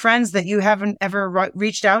out to friends that you haven't ever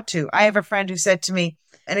reached out to. I have a friend who said to me,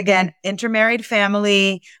 and again, intermarried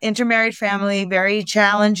family, very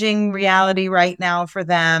challenging reality right now for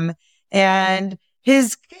them. And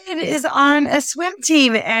his kid is on a swim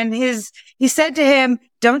team, and he said to him,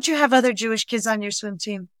 "Don't you have other Jewish kids on your swim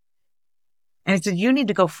team?" And he said, "You need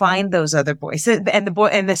to go find those other boys." And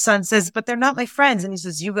the son says, "But they're not my friends." And he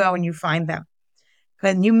says, "You go and you find them.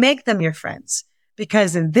 And you make them your friends.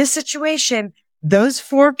 Because in this situation, those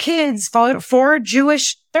four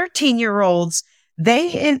Jewish 13-year-olds, they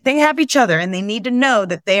have each other and they need to know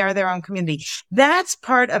that they are their own community." That's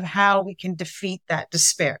part of how we can defeat that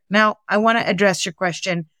despair. Now, I want to address your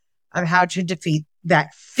question of how to defeat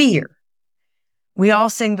that fear. We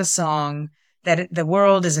all sing the song that the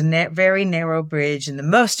world is a very narrow bridge, and the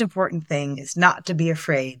most important thing is not to be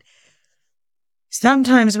afraid.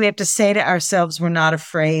 Sometimes we have to say to ourselves, we're not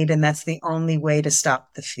afraid, and that's the only way to stop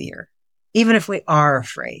the fear, even if we are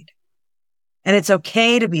afraid. And it's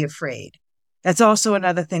okay to be afraid. That's also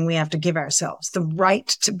another thing we have to give ourselves, the right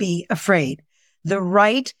to be afraid, the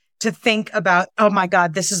right to think about, oh my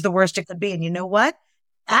God, this is the worst it could be. And you know what?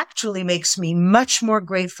 Actually makes me much more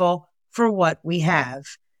grateful for what we have.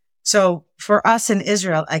 So for us in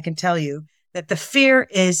Israel, I can tell you that the fear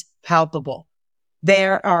is palpable.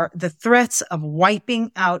 There are the threats of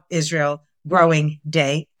wiping out Israel growing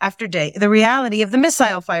day after day. The reality of the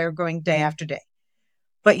missile fire growing day after day.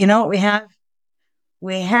 But you know what we have?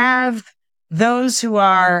 We have those who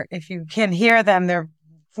are, if you can hear them, they're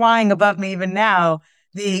flying above me even now,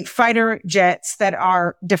 the fighter jets that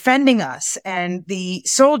are defending us and the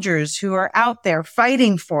soldiers who are out there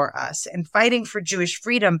fighting for us and fighting for Jewish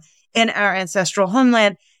freedom in our ancestral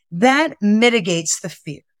homeland. That mitigates the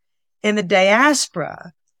fear. In the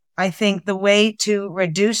diaspora, I think the way to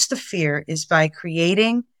reduce the fear is by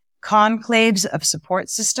creating conclaves of support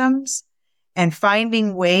systems and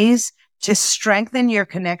finding ways to strengthen your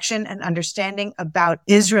connection and understanding about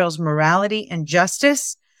Israel's morality and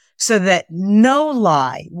justice so that no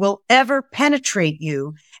lie will ever penetrate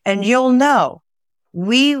you, and you'll know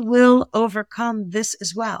we will overcome this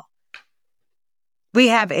as well. We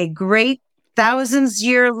have a great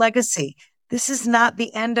thousands-year legacy. This is not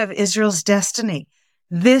the end of Israel's destiny.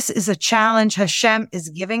 This is a challenge Hashem is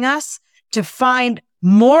giving us to find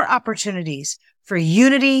more opportunities for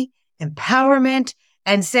unity, empowerment,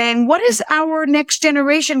 and saying, what is our next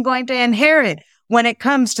generation going to inherit when it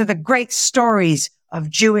comes to the great stories of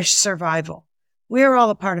Jewish survival? We're all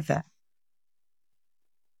a part of that.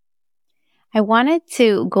 I wanted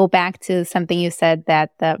to go back to something you said, that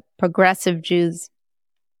the progressive Jews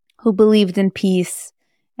who believed in peace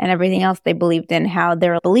and everything else they believed in, how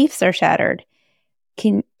their beliefs are shattered.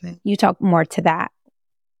 Can you talk more to that?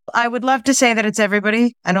 I would love to say that it's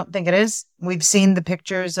everybody. I don't think it is. We've seen the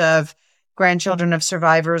pictures of grandchildren of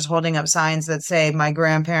survivors holding up signs that say, my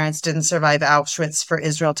grandparents didn't survive Auschwitz for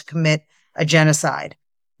Israel to commit a genocide,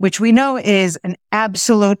 which we know is an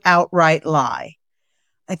absolute outright lie.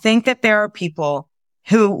 I think that there are people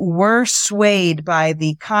who were swayed by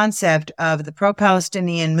the concept of the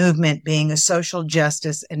pro-Palestinian movement being a social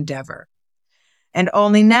justice endeavor, and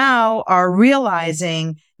only now are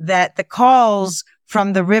realizing that the calls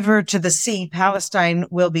from the river to the sea, Palestine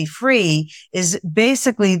will be free, is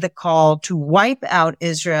basically the call to wipe out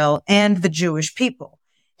Israel and the Jewish people.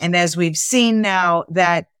 And as we've seen now,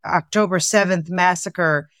 that October 7th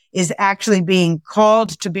massacre is actually being called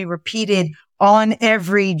to be repeated on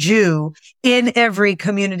every Jew in every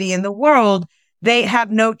community in the world, they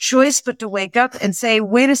have no choice but to wake up and say,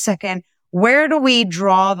 wait a second, where do we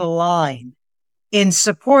draw the line in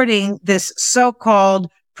supporting this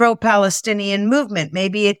so-called pro-Palestinian movement?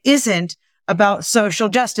 Maybe it isn't about social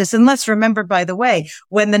justice. And let's remember, by the way,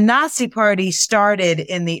 when the Nazi Party started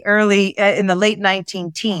in the late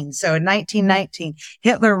 19 teens, so in 1919,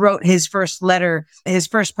 Hitler wrote his first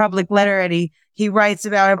public letter, and he writes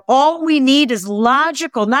about it. All we need is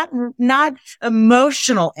logical, not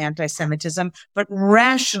emotional anti-Semitism, but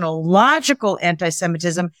rational, logical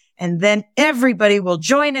anti-Semitism. And then everybody will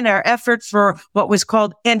join in our effort for what was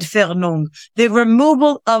called Entfernung, the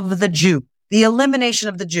removal of the Jew, the elimination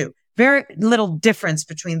of the Jew. Very little difference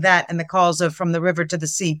between that and the calls of from the river to the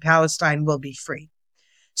sea, Palestine will be free.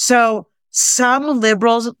 So some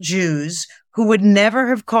liberal Jews who would never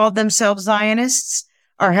have called themselves Zionists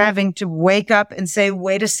are having to wake up and say,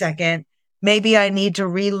 wait a second, maybe I need to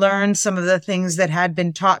relearn some of the things that had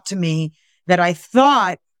been taught to me that I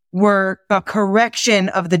thought were a correction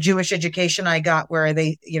of the Jewish education I got, where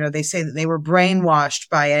they say that they were brainwashed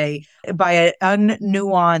by an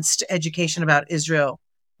unnuanced education about Israel,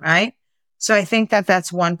 right? So I think that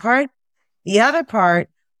that's one part. The other part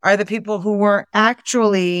are the people who were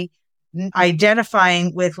actually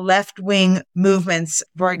identifying with left-wing movements.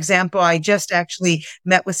 For example, I just actually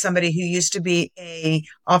met with somebody who used to be a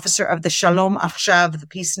officer of the Shalom Achshav, the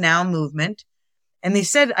Peace Now movement. And they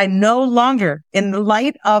said, I no longer, in the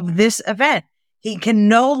light of this event, he can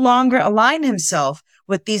no longer align himself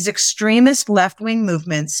with these extremist left-wing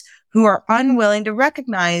movements who are unwilling to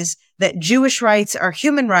recognize that Jewish rights are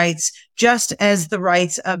human rights, just as the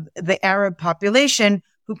rights of the Arab population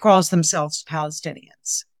who calls themselves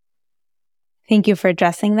Palestinians. Thank you for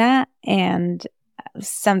addressing that. And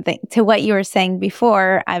something to what you were saying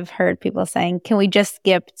before, I've heard people saying, can we just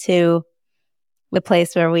skip to the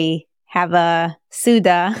place where we have a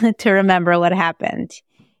Suda to remember what happened?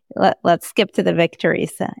 Let's skip to the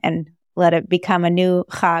victories and let it become a new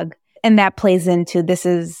Chag. And that plays into, this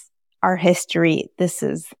is our history. This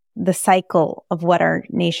is the cycle of what our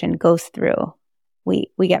nation goes through. We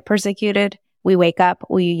get persecuted. We wake up,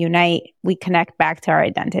 we unite, we connect back to our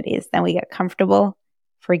identities. Then we get comfortable,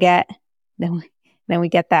 forget, then we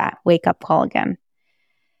get that wake-up call again.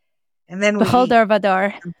 And then Beholder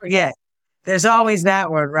Vador. Forget. There's always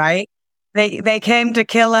that word, right? They came to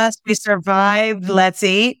kill us, we survived, let's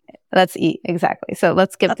eat. Let's eat, exactly. So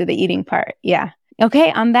let's skip to the eating part. Yeah.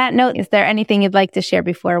 Okay, on that note, is there anything you'd like to share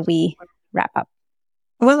before we wrap up?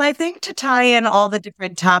 Well, I think to tie in all the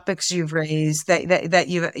different topics you've raised that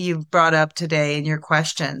you've brought up today in your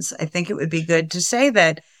questions, I think it would be good to say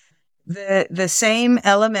that the same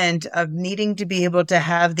element of needing to be able to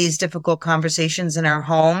have these difficult conversations in our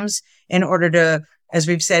homes in order to, as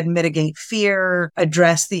we've said, mitigate fear,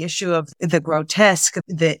 address the issue of the grotesque,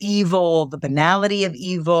 the evil, the banality of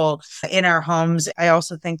evil in our homes. I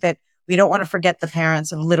also think that we don't want to forget the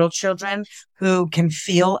parents of little children who can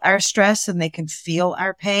feel our stress and they can feel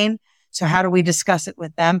our pain. So how do we discuss it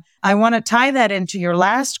with them? I want to tie that into your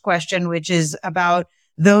last question, which is about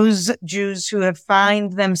those Jews who have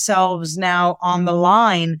find themselves now on the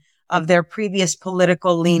line of their previous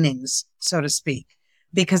political leanings, so to speak,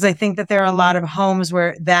 because I think that there are a lot of homes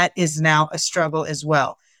where that is now a struggle as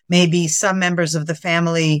well. maybe some members of the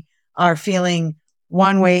family are feeling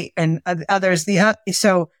one way and others the other.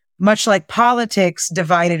 So much like politics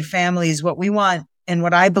divided families, what we want and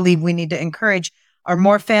what I believe we need to encourage are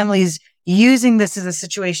more families using this as a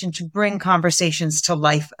situation to bring conversations to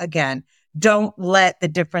life again. Don't let the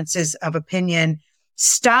differences of opinion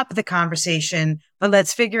stop the conversation, but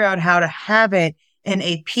let's figure out how to have it in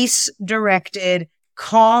a peace-directed,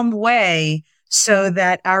 calm way so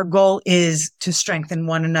that our goal is to strengthen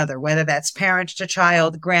one another, whether that's parent to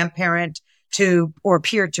child, grandparent to, or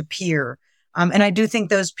peer to peer. And I do think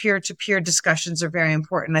those peer-to-peer discussions are very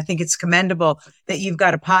important. I think it's commendable that you've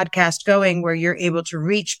got a podcast going where you're able to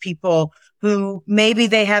reach people who maybe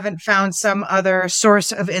they haven't found some other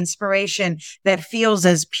source of inspiration that feels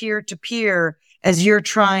as peer-to-peer as you're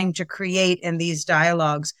trying to create in these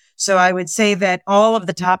dialogues. So I would say that all of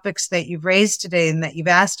the topics that you've raised today and that you've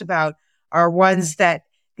asked about are ones that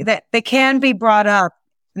they can be brought up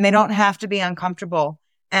and they don't have to be uncomfortable.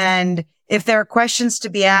 And if there are questions to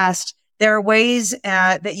be asked, there are ways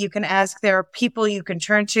that you can ask. There are people you can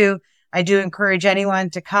turn to. I do encourage anyone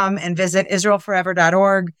to come and visit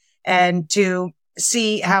israelforever.org and to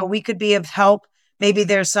see how we could be of help. Maybe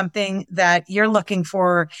there's something that you're looking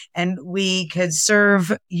for and we could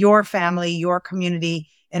serve your family, your community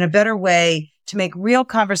in a better way to make real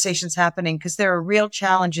conversations happening, because there are real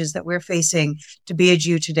challenges that we're facing to be a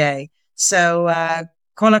Jew today. So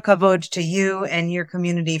kol hakavod to you and your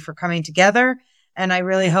community for coming together. And I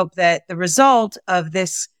really hope that the result of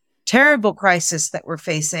this terrible crisis that we're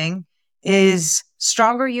facing is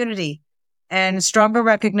stronger unity and stronger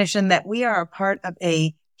recognition that we are a part of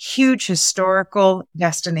a huge historical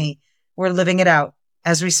destiny. We're living it out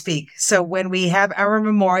as we speak. So when we have our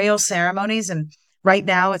memorial ceremonies, and right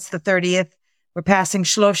now it's the 30th, we're passing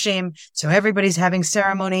Shloshim. So everybody's having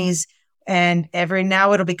ceremonies, and every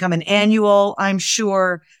now it'll become an annual, I'm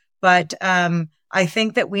sure. But I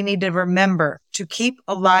think that we need to remember to keep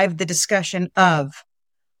alive the discussion of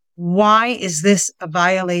why is this a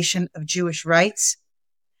violation of Jewish rights?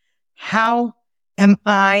 How am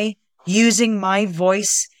I using my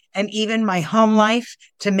voice and even my home life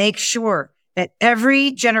to make sure that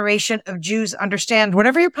every generation of Jews understand,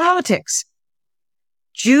 whatever your politics,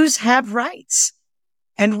 Jews have rights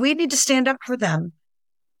and we need to stand up for them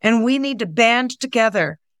and we need to band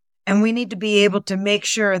together. And we need to be able to make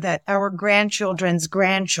sure that our grandchildren's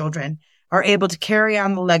grandchildren are able to carry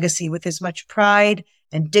on the legacy with as much pride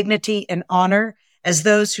and dignity and honor as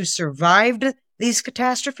those who survived these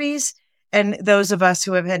catastrophes and those of us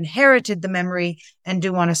who have inherited the memory and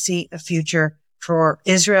do want to see a future for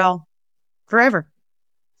Israel forever.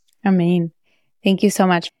 Amen. Thank you so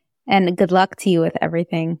much. And good luck to you with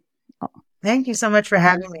everything. Thank you so much for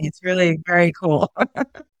having me. It's really very cool.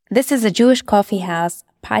 This is a Jewish Coffee House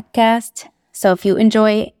podcast. So if you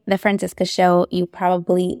enjoy The Francisca Show, you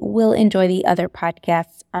probably will enjoy the other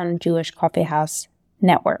podcasts on Jewish Coffee House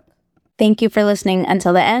Network. Thank you for listening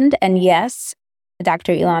until the end. And yes,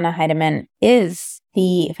 Dr. Ilana Heidemann is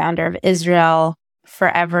the founder of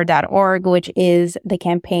IsraelForever.org, which is the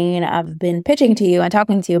campaign I've been pitching to you and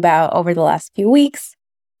talking to you about over the last few weeks.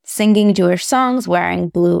 Singing Jewish songs, wearing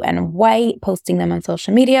blue and white, posting them on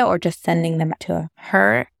social media, or just sending them to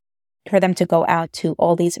her for them to go out to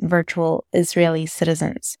all these virtual Israeli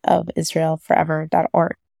citizens of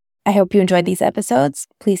IsraelForever.org. I hope you enjoyed these episodes.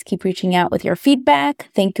 Please keep reaching out with your feedback.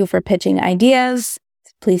 Thank you for pitching ideas.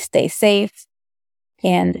 Please stay safe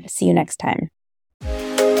and see you next time.